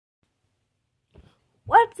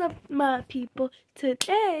What's up, my people?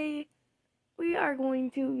 Today we are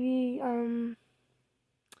going to be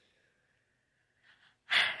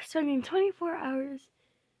spending 24 hours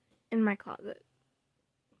in my closet.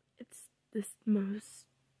 It's this most,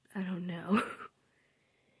 I don't know.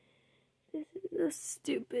 This is a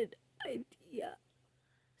stupid idea.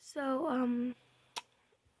 So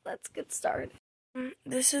let's get started.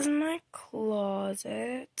 This is my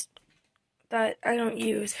closet that I don't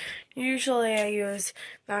use. Usually I use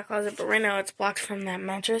that closet, but right now it's blocked from that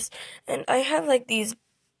mattress. And I have like these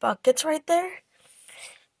buckets right there.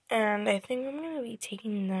 And I think I'm going to be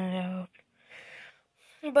taking that out.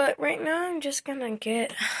 But right now I'm just going to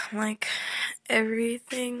get like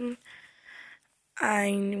everything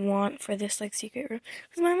I want for this like secret room.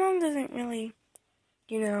 Because my mom doesn't really,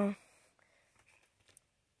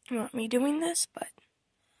 want me doing this, but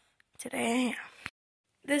today I am.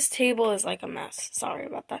 This table is like a mess. Sorry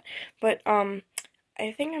about that. But I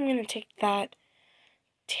think I'm gonna take that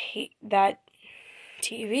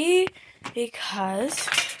TV because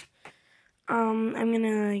I'm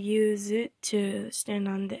gonna use it to stand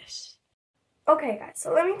on this. Okay, guys.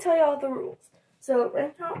 So let me tell you all the rules. So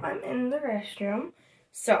right now I'm in the restroom.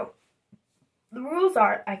 So the rules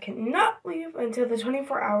are I cannot leave until the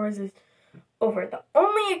 24 hours is over. The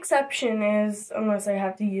only exception is unless I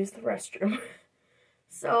have to use the restroom.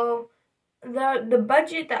 So the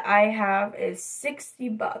budget that I have is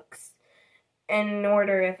 $60 in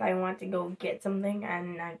order if I want to go get something,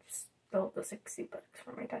 and I spilled the $60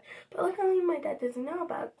 for my dad. But luckily my dad doesn't know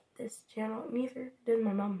about this channel, neither does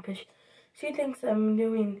my mom, because she thinks I'm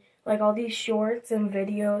doing like all these shorts and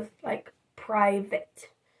videos like private.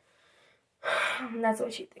 That's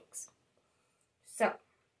what she thinks. So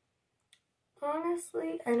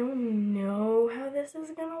honestly, I don't know how this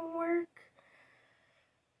is gonna work.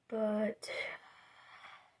 But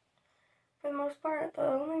for the most part, the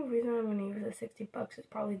only reason I'm gonna use the $60 is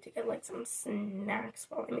probably to get like some snacks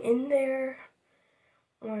while I'm in there,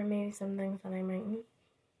 or maybe some things that I might need.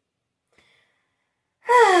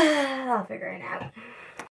 I'll figure it out.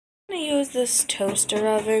 I'm gonna use this toaster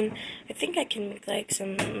oven. I think I can make like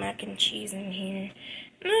some mac and cheese in here.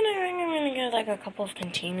 And then I think I'm gonna get like a couple of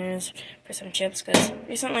containers for some chips, because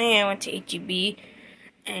recently I went to H-E-B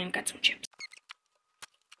and got some chips.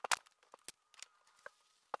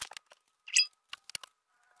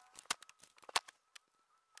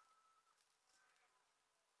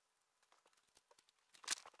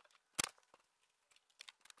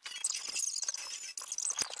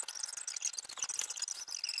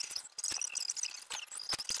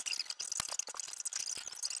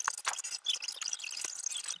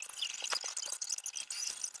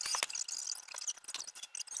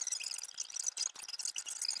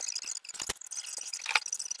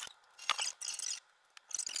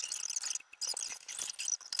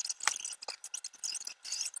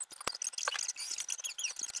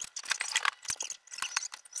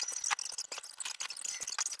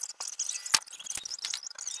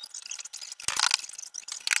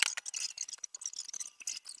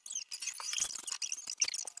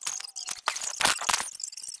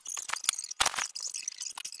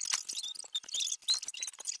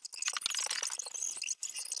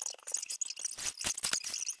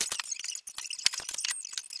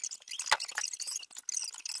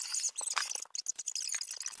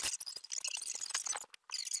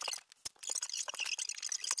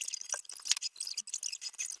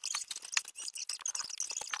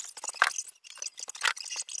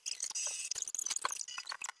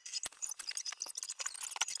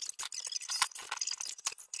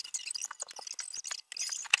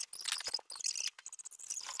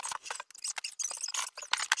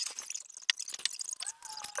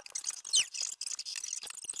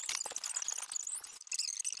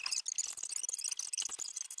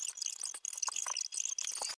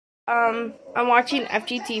 I'm watching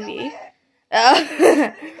FGTV,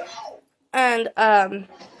 and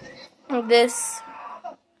this,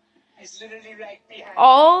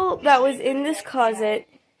 all that was in this closet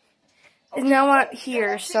is now out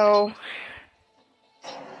here, so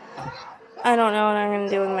I don't know what I'm gonna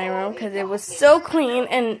do in my room, because it was so clean,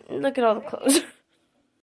 and look at all the clothes.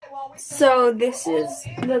 So this is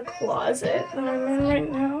the closet that I'm in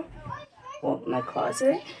right now. Well, my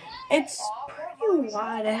closet. It's pretty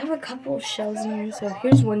wide. I have a couple of shelves in here. So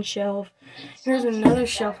here's one shelf. Here's another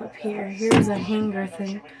shelf up here. Here's a hanger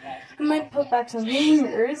thing. I might put back some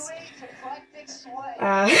hangers.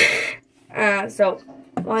 So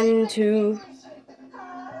 1, 2,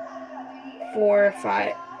 4,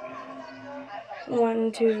 5.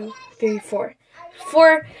 1, 2, 3, 4.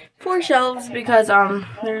 Four shelves because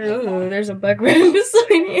there's a bug right beside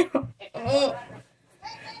you.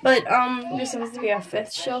 But there's supposed to be a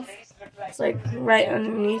 5th shelf. It's like right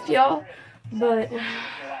underneath y'all. But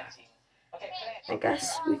I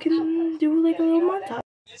guess we can do like a little montage.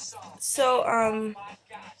 So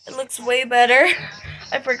it looks way better.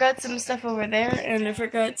 I forgot some stuff over there, and I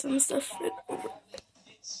forgot some stuff over there.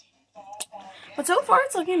 But so far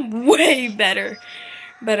it's looking way better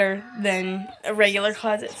than a regular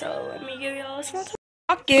closet. So let me give y'all a small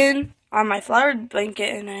walk in on my flowered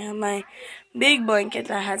blanket, and I have my big blanket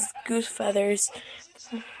that has goose feathers,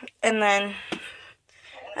 and then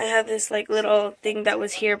I have this like little thing that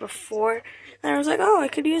was here before, and I was like, oh, I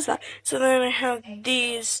could use that. So then I have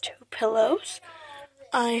these 2 pillows.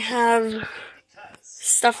 I have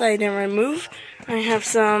stuff that I didn't remove. I have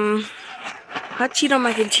some hot Cheeto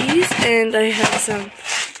mac and cheese, and I have some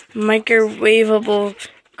microwavable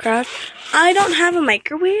crap. I don't have a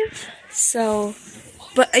microwave, so,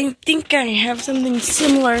 but I think I have something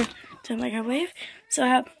similar to a microwave. So I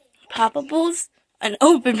have poppables, an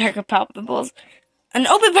open pack of poppables, and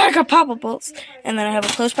then I have a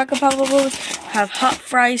closed pack of poppables. I have hot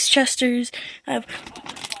fries, Chesters. I have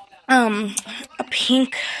a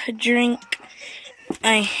pink drink.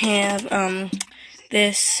 I have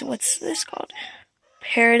this, what's this called?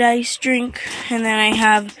 Paradise drink, and then I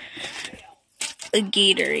have a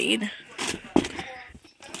Gatorade.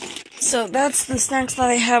 So that's the snacks that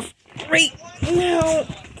I have right now.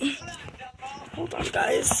 Hold on,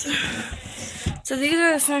 guys. So these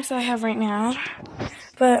are the snacks that I have right now.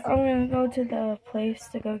 But I'm gonna go to the place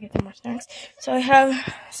to go get some more snacks. So I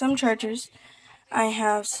have some chargers. I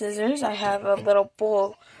have scissors. I have a little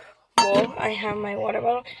bowl. I have my water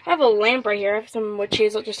bottle. I have a lamp right here. I have some wood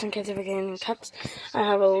chisel just in case if I get any cuts. I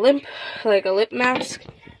have a lip mask.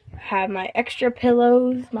 I have my extra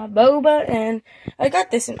pillows, my boba, and I got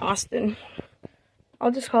this in Austin.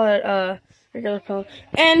 I'll just call it a regular pillow.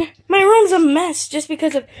 And my room's a mess just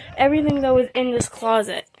because of everything that was in this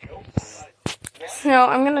closet. So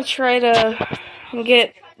I'm gonna try to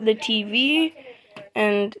get the TV,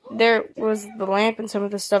 and there was the lamp and some of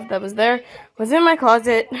the stuff that was there was in my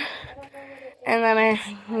closet. And then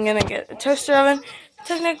I'm gonna get a toaster oven.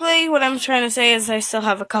 Technically, what I'm trying to say is I still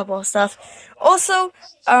have a couple of stuff. Also,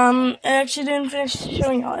 I actually didn't finish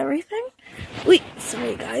showing y'all everything. Wait,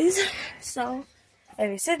 sorry guys. So, if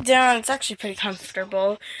you sit down, it's actually pretty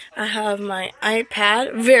comfortable. I have my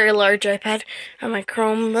iPad, very large iPad, and my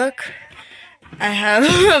Chromebook. I have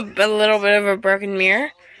a little bit of a broken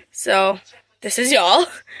mirror. So, this is y'all.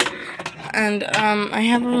 And, I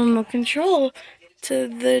have a remote control to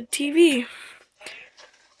the TV.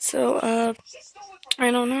 So, I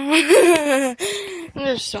don't know.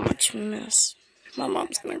 There's so much mess. My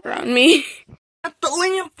mom's gonna ground me. Got the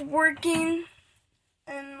lamp working,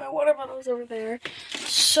 and my water bottle's over there.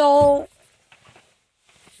 So,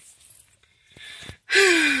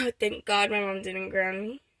 thank God my mom didn't ground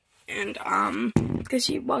me. And, because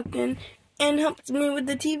she walked in and helped me with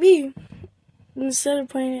the TV. Instead of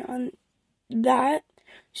putting it on that,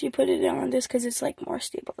 she put it on this because it's like more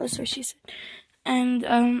stable. That's what she said. And,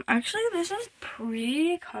 actually, this is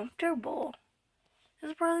pretty comfortable. This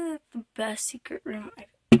is probably the best secret room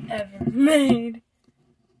I've ever made.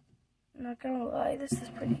 I'm not gonna lie, this is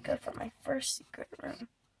pretty good for my first secret room.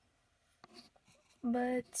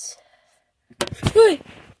 But, wait!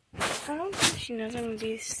 I don't think she knows I'm gonna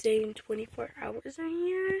be staying 24 hours in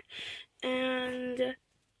here. And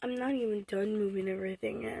I'm not even done moving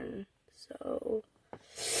everything in. So,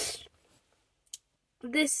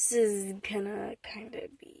 this is gonna kind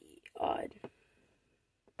of be odd.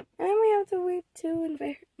 And we have to wait to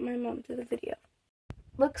invite my mom to the video.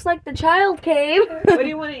 Looks like the child came. What do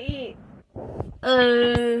you want to eat?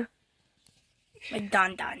 Like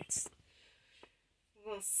Don-Dons.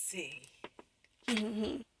 We'll see.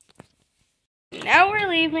 Now we're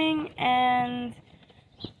leaving, and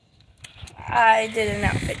I did an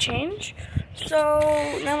outfit change. So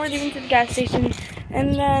now we're leaving to the gas station,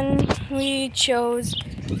 and then we chose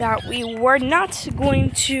that we were not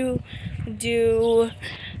going to do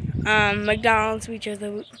McDonald's. We chose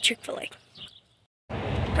the Chick-fil-A.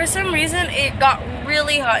 For some reason, it got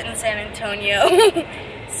really hot in San Antonio.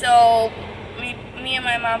 So me and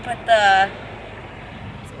my mom put the,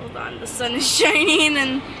 hold on, the sun is shining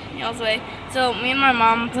and y'all's way. So me and my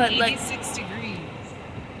mom put 86 degrees.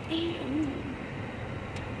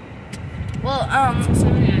 Well,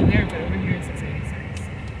 79 there, but over here it's 86.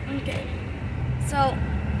 Okay. So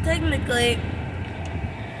technically,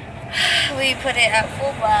 we put it at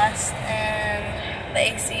full blast and the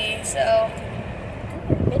AC. So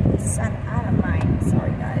get the sun out of mine.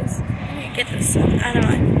 Sorry, guys. Get the sun out of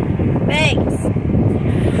mine. Thanks.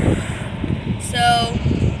 So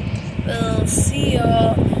we'll see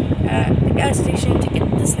y'all at the gas station to get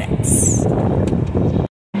the snacks.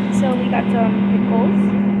 So we got some pickles.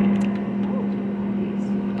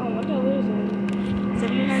 Oh, what the hell is it?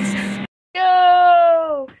 79 cents.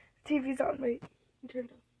 Yo! TV's on. Wait, turn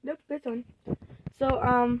it on. Nope, it's on. So,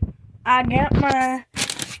 I got my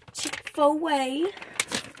Chick-fil-A.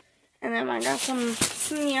 And then I got some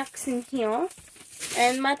snacks in here.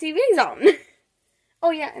 And my TV's on.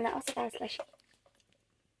 Oh yeah, and I also got a slushie.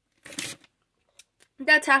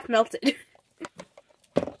 That's half melted.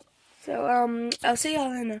 So, I'll see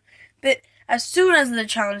y'all in a bit as soon as the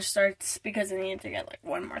challenge starts because I need to get like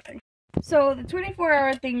one more thing. So the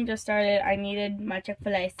 24-hour thing just started. I needed my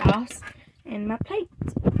Chick-fil-A sauce and my plate.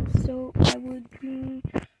 So I would be,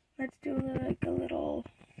 let's do like a little,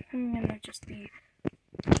 I'm gonna just be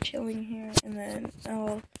chilling here and then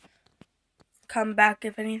I'll come back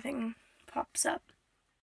if anything pops up.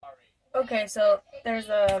 Okay, so there's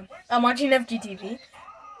I'm watching FGTV.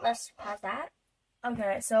 Let's pause that.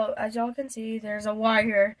 Okay, so as y'all can see, there's a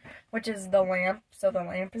wire, which is the lamp. So the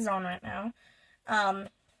lamp is on right now.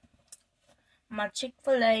 My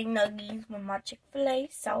Chick-fil-A nuggies with my Chick-fil-A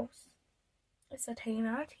sauce. It's a 10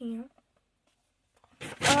 out of 10.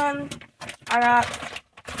 I got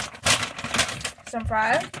some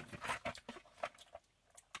fries,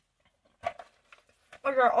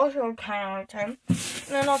 which are also 10 out of 10.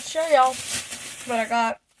 And then I'll show y'all what I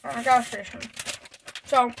got at the gas station.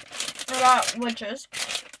 So, I got witches.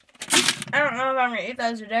 I don't know if I'm going to eat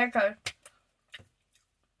those today because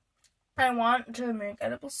I want to make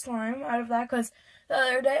edible slime out of that because the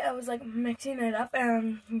other day I was like mixing it up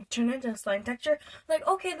and turning it into slime texture. Like,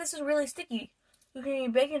 okay, this is really sticky. You can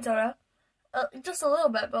eat baking soda. Just a little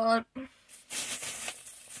bit, but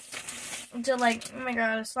to like make it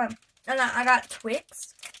out of slime. And I got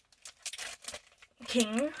Twix.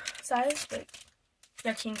 King size. Like,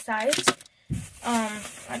 yeah, king size.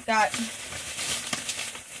 I got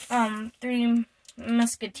 3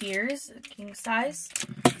 Musketeers, king size.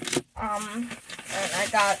 And I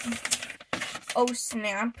got Oh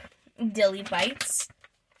Snap Dilly Bites.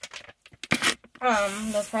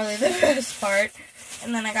 That's probably the best part.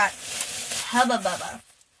 And then I got Hubba Bubba.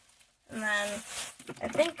 And then I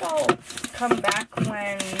think I'll come back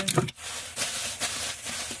when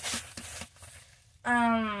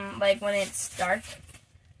like when it's dark.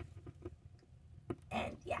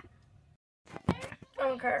 And yeah.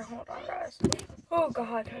 Okay, hold on guys. Oh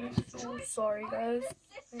god, I'm so sorry guys.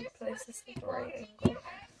 Let me place this at the right angle.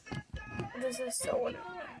 This is so annoying.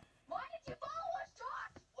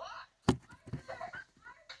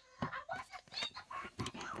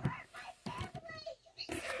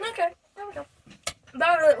 Okay, there we go.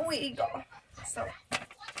 There we go. So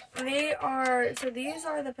these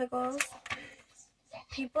are the pickles.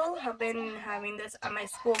 People have been having this at my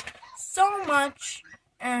school so much,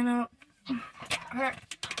 and her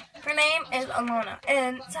name is Alana,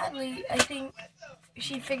 and sadly I think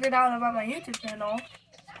she figured out about my YouTube channel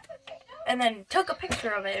and then took a picture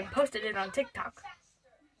of it and posted it on TikTok.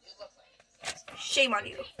 Shame on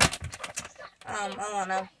you,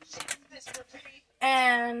 Alana.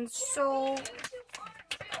 And so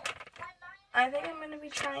I think I'm gonna be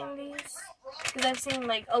trying these because I've seen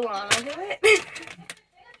like Alana do it.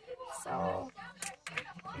 So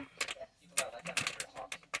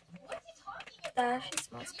she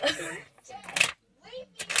smells good.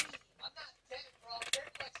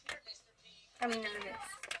 I'm nervous.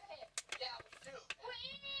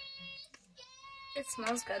 It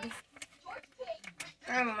smells good.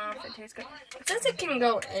 I don't know if it tastes good. It says it can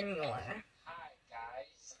go anywhere.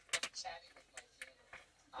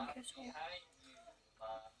 Okay, so.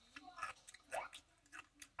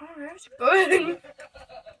 Oh, that's good.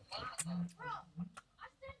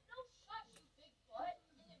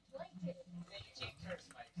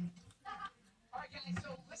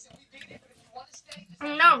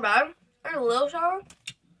 Not bad. It's a little sour,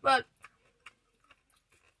 but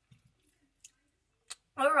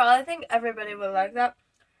overall, I think everybody would like that.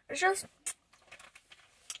 It's just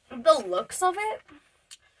the looks of it.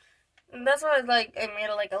 That's why like I made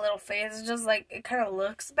it like a little face. It's just like it kind of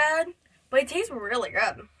looks bad, but it tastes really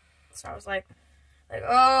good. So I was like,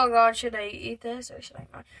 oh god, should I eat this or should I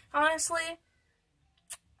not? Honestly,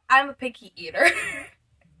 I'm a picky eater.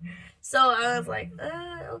 So I was like,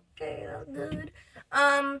 okay, that's good.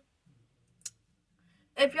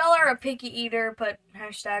 If y'all are a picky eater, put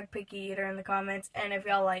hashtag picky eater in the comments. And if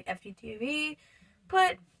y'all like FGTV,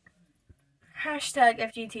 put hashtag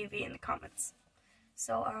FGTV in the comments.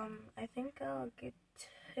 So, I think I'll get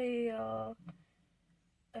to,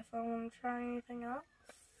 if I want to try anything else.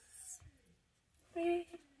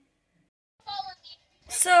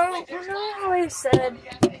 So, remember how I said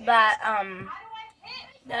that,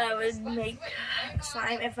 that I would make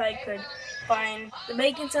slime if I could find the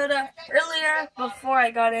baking soda earlier before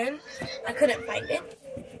I got in? I couldn't find it.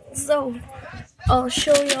 So, I'll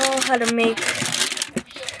show y'all how to make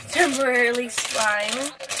temporarily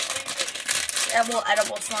slime,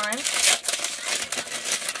 edible slime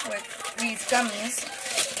with these gummies.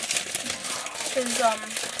 Because,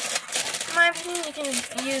 in my opinion, you can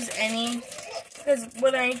use any.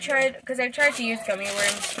 Because I tried to use gummy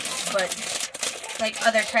worms, but like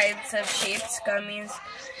other types of shapes, gummies,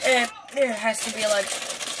 it has to be like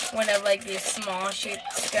one of like these small shaped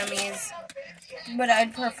gummies. But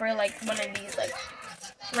I'd prefer like one of these like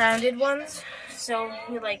rounded ones. So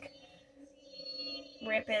you like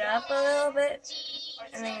rip it up a little bit,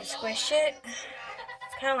 and then you squish it.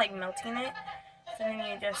 It's kind of like melting it. So then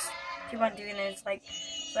you just keep on doing it. It's like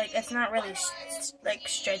it's not really like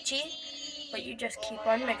stretchy, but you just keep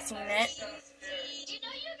on mixing it.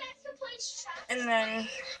 And then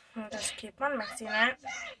you just keep on mixing it.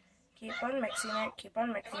 Keep on mixing it. Keep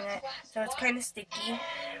on mixing it. So it's kind of sticky,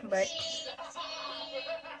 but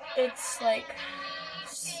it's like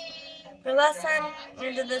the last time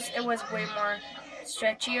I did this, it was way more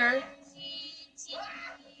stretchier.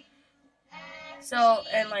 So,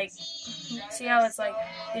 and like, see how it's like,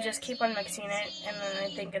 you just keep on mixing it, and then I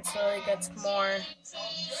think it slowly gets more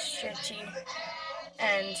stretchy.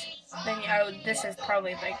 And then this is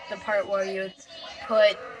probably like the part where you would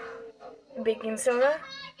put baking soda.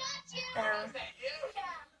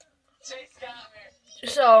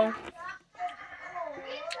 So,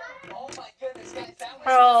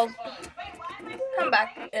 I'll come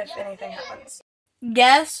back if anything happens.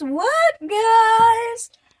 Guess what,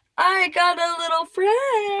 guys? I got a little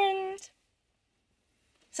friend.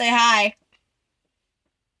 Say hi.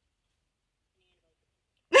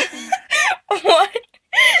 What?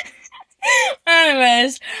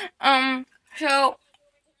 Anyways, so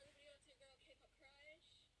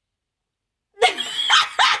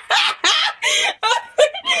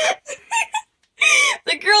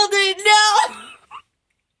the girl didn't know.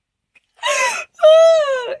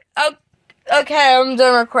 Okay, I'm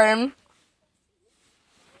done recording.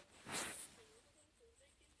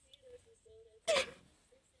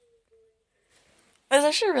 It's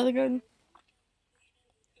actually really good.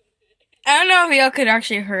 I don't know if y'all could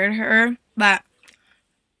actually hear her, but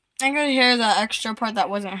I could hear the extra part that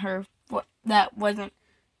wasn't her. That was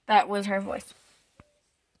her voice.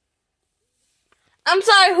 I'm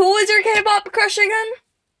sorry. Who was your K-pop crush again?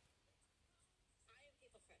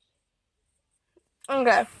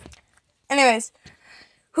 Okay. Anyways,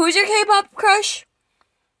 who's your K-pop crush?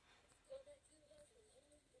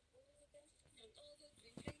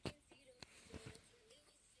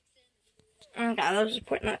 Okay, that was just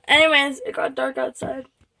pointing out. Anyways, it got dark outside,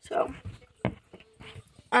 so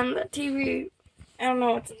on the TV, I don't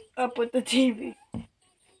know what's up with the TV.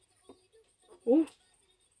 Ooh.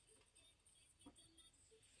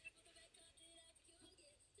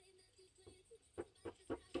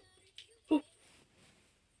 Ooh.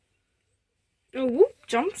 Oh, whoop,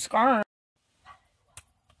 jump scare.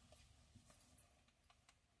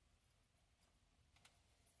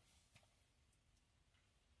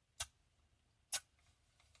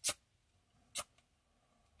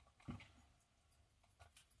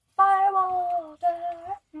 Fireball.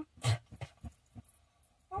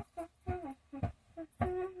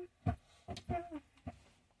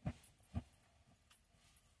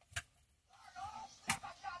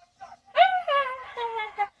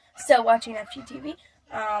 Still watching FGTV.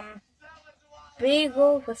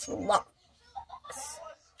 Bagel with Lox.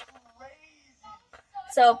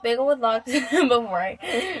 So Bagel with Lox before right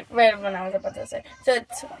when I was about to say. So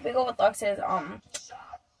it's Bagel with Lox is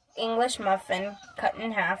English muffin cut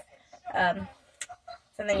in half. So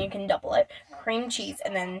then you can double it. Cream cheese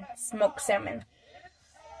and then smoked salmon.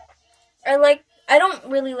 I don't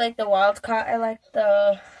really like the wild caught. I like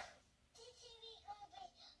the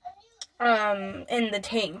in the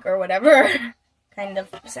tank or whatever kind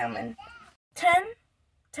of salmon. 10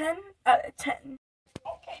 out of 10.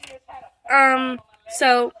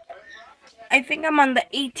 So I think I'm on the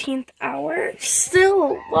 18th hour,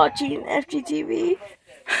 still watching FGTV.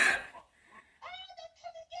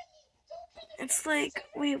 It's like,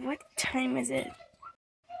 wait, what time is it?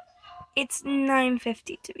 It's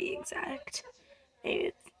 9:50 to be exact.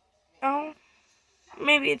 Maybe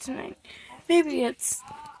it's 9. Maybe it's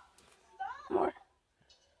more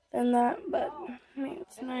than that, but maybe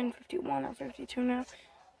it's 9:51 or 52 now.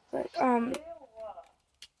 But I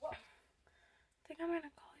think I'm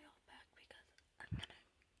gonna call y'all back because I'm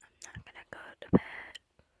not gonna go to bed.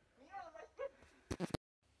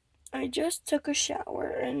 I just took a shower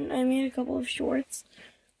and I made a couple of shorts.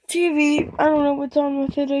 TV, I don't know what's on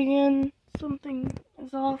with it again. Something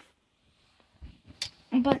is off.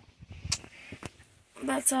 But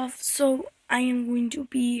that's off. So I am going to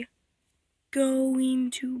be going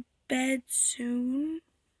to bed soon.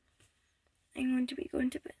 I'm going to be going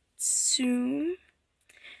to bed soon.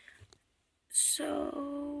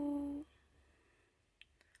 So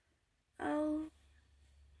I'll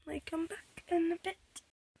come back in a bit.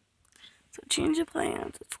 So change of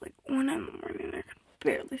plans. It's like 1 in the morning. I can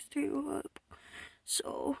barely stay up.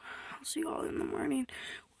 So I'll see you all in the morning,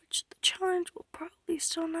 which the challenge will probably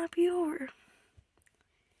still not be over.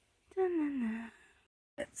 Da-na-na.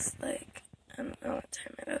 It's like, I don't know what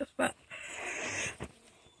time it is, but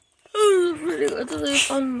it was pretty good to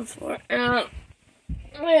sleep on the floor. And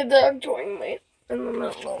my dog joined me in the middle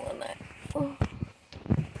of the night. Oh.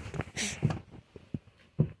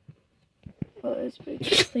 But it's pretty good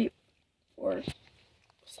to sleep or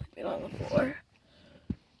sleeping on the floor.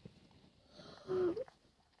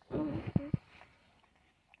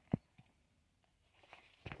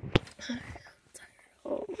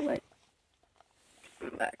 Oh, like, I'm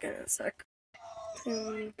back in a sec.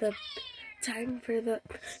 The time for the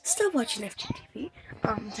stop watching FGTV.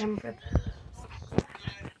 Time for the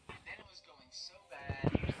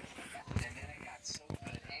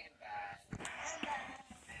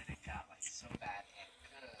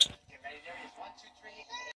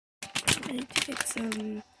I need to get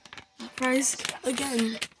some fries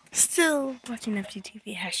again. Still watching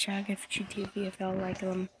FGTV. Hashtag FGTV if y'all like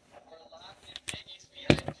them.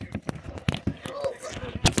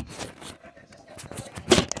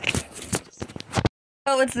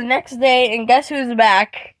 Oh, it's the next day, and guess who's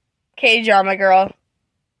back? K-drama girl.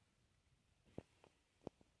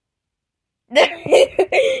 Don't look at me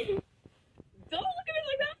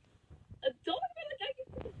like that. Don't look at me like that.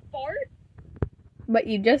 You fart. But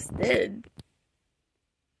you just did.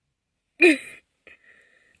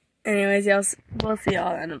 Anyways, we'll see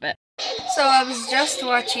y'all in a bit. So I was just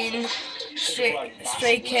watching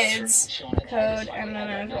Stray Kids Code, and then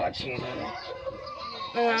I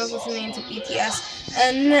was listening to BTS,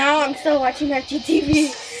 and now I'm still watching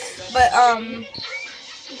FGTV. But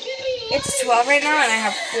it's 12 right now, and I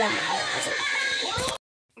have 4 minutes.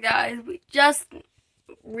 Guys, we just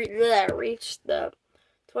reached the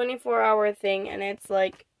 24-hour thing, and it's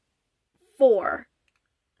like 4:03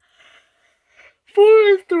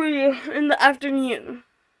 in the afternoon.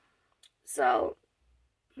 So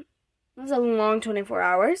it was a long 24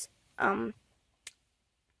 hours.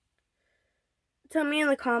 Tell me in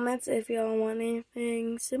the comments if y'all want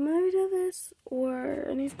anything similar to this or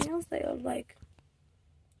anything else that y'all like.